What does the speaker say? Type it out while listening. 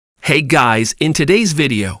Hey guys, in today's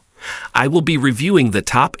video, I will be reviewing the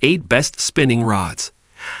top 8 best spinning rods.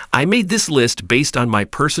 I made this list based on my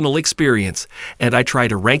personal experience, and I try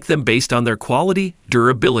to rank them based on their quality,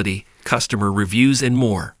 durability, customer reviews, and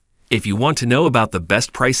more. If you want to know about the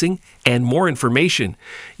best pricing and more information,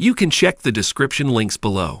 you can check the description links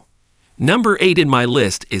below. Number 8 in my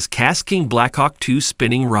list is KastKing Blackhawk 2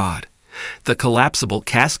 Spinning Rod. The collapsible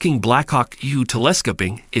KastKing Blackhawk 2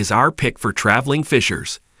 telescoping is our pick for traveling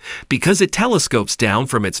fishers. Because it telescopes down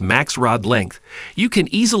from its max rod length, you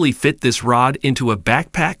can easily fit this rod into a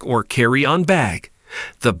backpack or carry-on bag.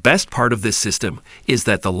 The best part of this system is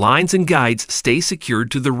that the lines and guides stay secured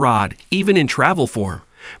to the rod even in travel form,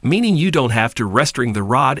 meaning you don't have to restring the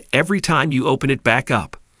rod every time you open it back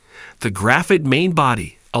up. The graphite main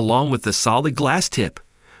body, along with the solid glass tip,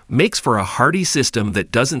 makes for a hardy system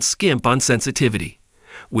that doesn't skimp on sensitivity.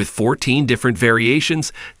 With 14 different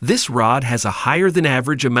variations, this rod has a higher than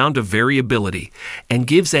average amount of variability and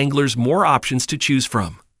gives anglers more options to choose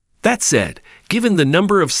from. That said, given the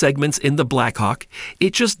number of segments in the Blackhawk,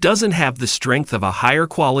 it just doesn't have the strength of a higher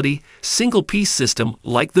quality, single-piece system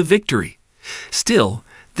like the Victory. Still,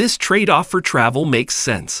 this trade-off for travel makes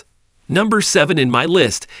sense. Number 7 in my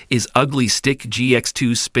list is Ugly Stik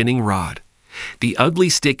GX2 Spinning Rod. The Ugly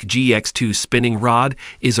Stik GX2 spinning rod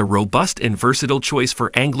is a robust and versatile choice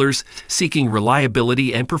for anglers seeking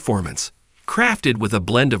reliability and performance. Crafted with a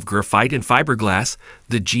blend of graphite and fiberglass,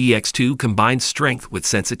 the GX2 combines strength with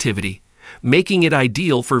sensitivity, making it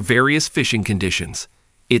ideal for various fishing conditions.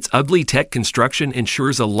 Its ugly tech construction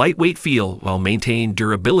ensures a lightweight feel while maintaining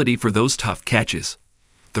durability for those tough catches.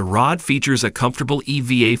 The rod features a comfortable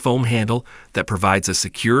EVA foam handle that provides a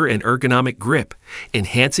secure and ergonomic grip,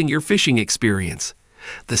 enhancing your fishing experience.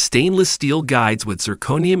 The stainless steel guides with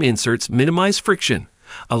zirconium inserts minimize friction,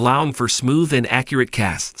 allowing for smooth and accurate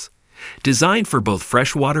casts. Designed for both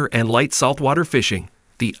freshwater and light saltwater fishing,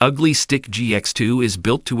 the Ugly Stik GX2 is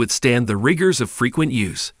built to withstand the rigors of frequent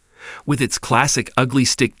use. With its classic Ugly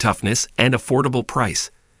Stik toughness and affordable price,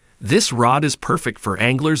 this rod is perfect for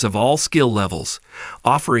anglers of all skill levels,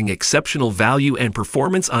 offering exceptional value and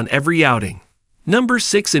performance on every outing. Number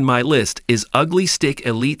 6 in my list is Ugly Stik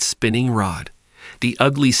Elite Spinning Rod. The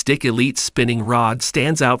Ugly Stik Elite Spinning Rod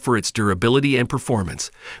stands out for its durability and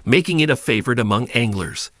performance, making it a favorite among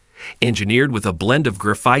anglers. Engineered with a blend of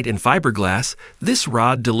graphite and fiberglass, this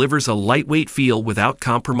rod delivers a lightweight feel without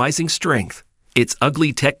compromising strength. Its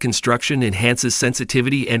ugly tech construction enhances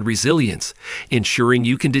sensitivity and resilience, ensuring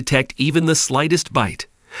you can detect even the slightest bite.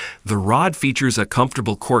 The rod features a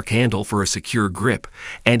comfortable cork handle for a secure grip,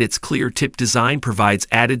 and its clear tip design provides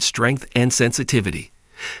added strength and sensitivity.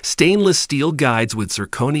 Stainless steel guides with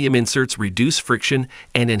zirconium inserts reduce friction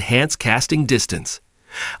and enhance casting distance.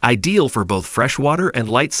 Ideal for both freshwater and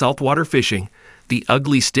light saltwater fishing, the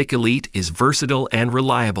Ugly Stik Elite is versatile and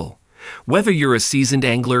reliable. Whether you're a seasoned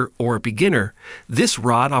angler or a beginner, this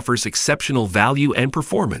rod offers exceptional value and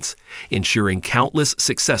performance, ensuring countless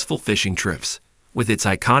successful fishing trips. With its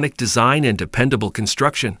iconic design and dependable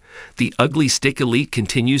construction, the Ugly Stik Elite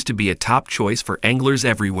continues to be a top choice for anglers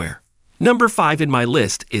everywhere. Number 5 in my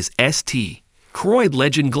list is ST Koroyd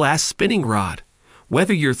Legend Glass Spinning Rod.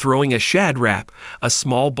 Whether you're throwing a shad wrap, a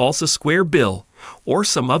small balsa square bill, or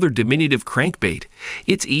some other diminutive crankbait,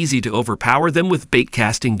 it's easy to overpower them with bait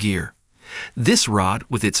casting gear. This rod,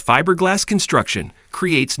 with its fiberglass construction,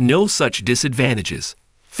 creates no such disadvantages.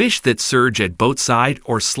 Fish that surge at boat side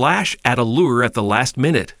or slash at a lure at the last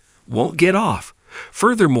minute won't get off.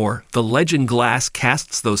 Furthermore, the Legend Glass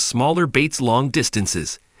casts those smaller baits long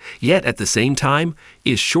distances, yet at the same time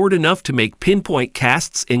is short enough to make pinpoint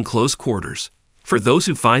casts in close quarters. For those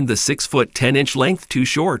who find the 6-foot 10-inch length too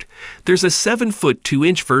short, there's a 7-foot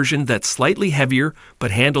 2-inch version that's slightly heavier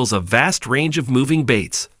but handles a vast range of moving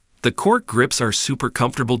baits. The cork grips are super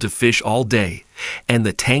comfortable to fish all day, and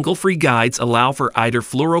the tangle-free guides allow for either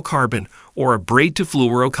fluorocarbon or a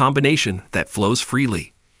braid-to-fluoro combination that flows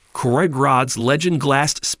freely. Koroyd Rod's Legend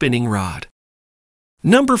Glass Spinning Rod.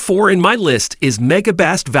 Number 4 in my list is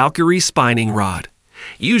Megabast Valkyrie Spinning Rod.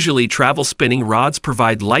 Usually, travel spinning rods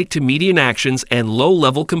provide light to medium actions and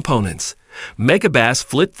low-level components. Megabass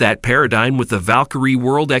flipped that paradigm with the Valkyrie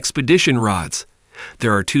World Expedition rods.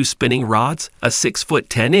 There are 2 spinning rods, a 6-foot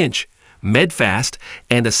 10-inch Medfast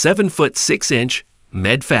and a 7-foot 6-inch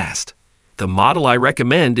Medfast. The model I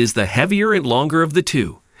recommend is the heavier and longer of the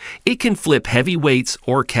two. It can flip heavy weights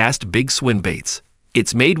or cast big swim baits.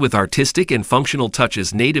 It's made with artistic and functional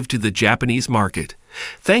touches native to the Japanese market.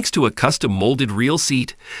 Thanks to a custom molded reel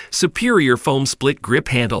seat, superior foam split grip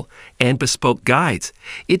handle, and bespoke guides,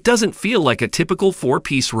 it doesn't feel like a typical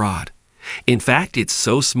 4-piece rod. In fact, it's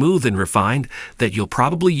so smooth and refined that you'll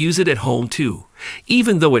probably use it at home too,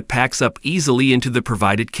 even though it packs up easily into the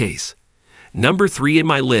provided case. Number 3 in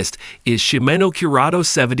my list is Shimano Curado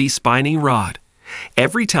 70 spinning rod.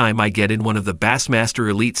 Every time I get in one of the Bassmaster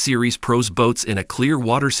Elite Series Pros boats in a clear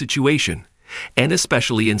water situation, and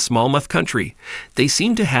especially in smallmouth country, they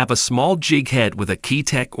seem to have a small jig head with a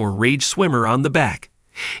Keytech or Rage swimmer on the back.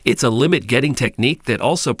 It's a limit-getting technique that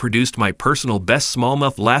also produced my personal best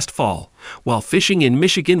smallmouth last fall, while fishing in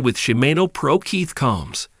Michigan with Shimano Pro Keith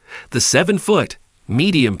combs. The 7-foot,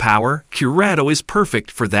 medium power Curado is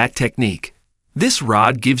perfect for that technique. This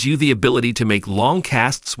rod gives you the ability to make long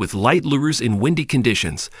casts with light lures in windy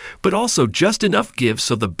conditions, but also just enough give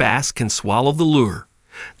so the bass can swallow the lure.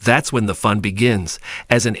 That's when the fun begins,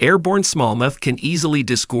 as an airborne smallmouth can easily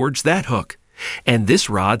disgorge that hook, and this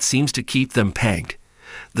rod seems to keep them pegged.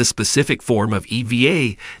 The specific form of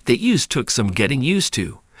EVA they use took some getting used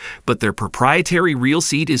to, but their proprietary reel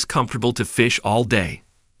seat is comfortable to fish all day.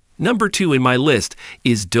 Number 2 in my list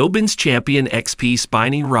is Dobyns Champion XP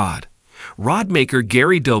spinning rod. Rod maker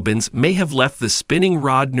Gary Dobyns may have left the spinning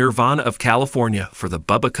rod nirvana of California for the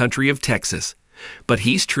Bubba country of Texas, but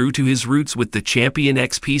he's true to his roots with the Champion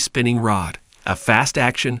XP spinning rod, a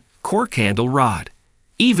fast-action, cork handle rod.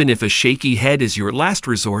 Even if a shaky head is your last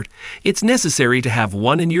resort, it's necessary to have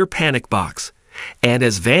one in your panic box. And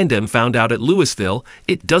as Van Dam found out at Louisville,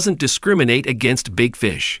 it doesn't discriminate against big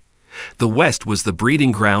fish. The West was the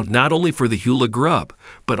breeding ground not only for the hula grub,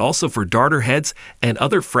 but also for darter heads and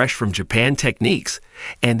other fresh from Japan techniques,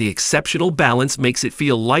 and the exceptional balance makes it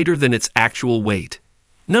feel lighter than its actual weight.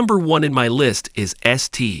 Number 1 in my list is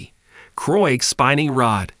ST, Kroig spinning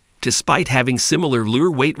rod. Despite having similar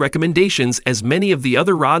lure weight recommendations as many of the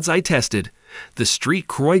other rods I tested, the Street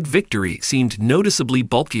Kroig Victory seemed noticeably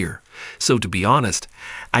bulkier, so to be honest,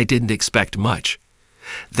 I didn't expect much.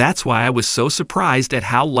 That's why I was so surprised at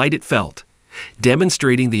how light it felt,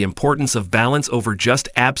 demonstrating the importance of balance over just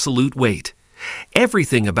absolute weight.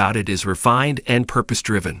 Everything about it is refined and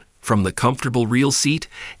purpose-driven, from the comfortable reel seat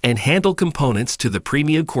and handle components to the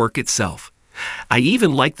premium cork itself. I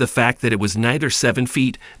even liked the fact that it was neither 7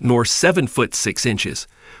 feet nor 7 foot 6 inches,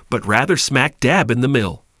 but rather smack dab in the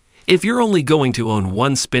middle. If you're only going to own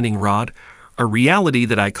one spinning rod, a reality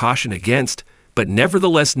that I caution against, but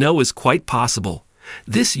nevertheless know is quite possible,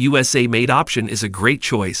 this USA-made option is a great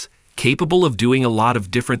choice, capable of doing a lot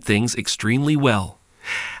of different things extremely well.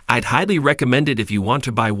 I'd highly recommend it if you want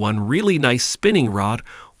to buy one really nice spinning rod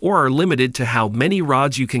or are limited to how many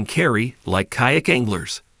rods you can carry, like kayak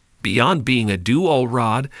anglers. Beyond being a do-all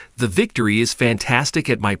rod, the Victory is fantastic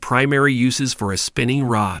at my primary uses for a spinning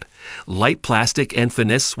rod, light plastic and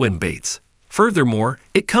finesse swim baits. Furthermore,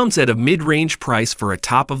 it comes at a mid-range price for a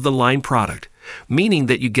top-of-the-line product, meaning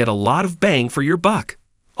that you get a lot of bang for your buck.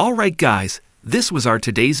 Alright guys, this was our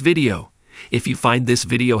today's video. If you find this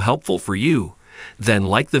video helpful for you, then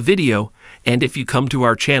like the video, and if you come to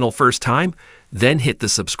our channel first time, then hit the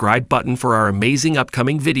subscribe button for our amazing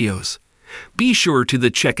upcoming videos. Be sure to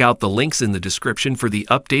check out the links in the description for the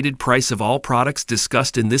updated price of all products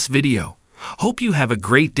discussed in this video. Hope you have a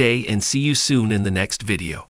great day and see you soon in the next video.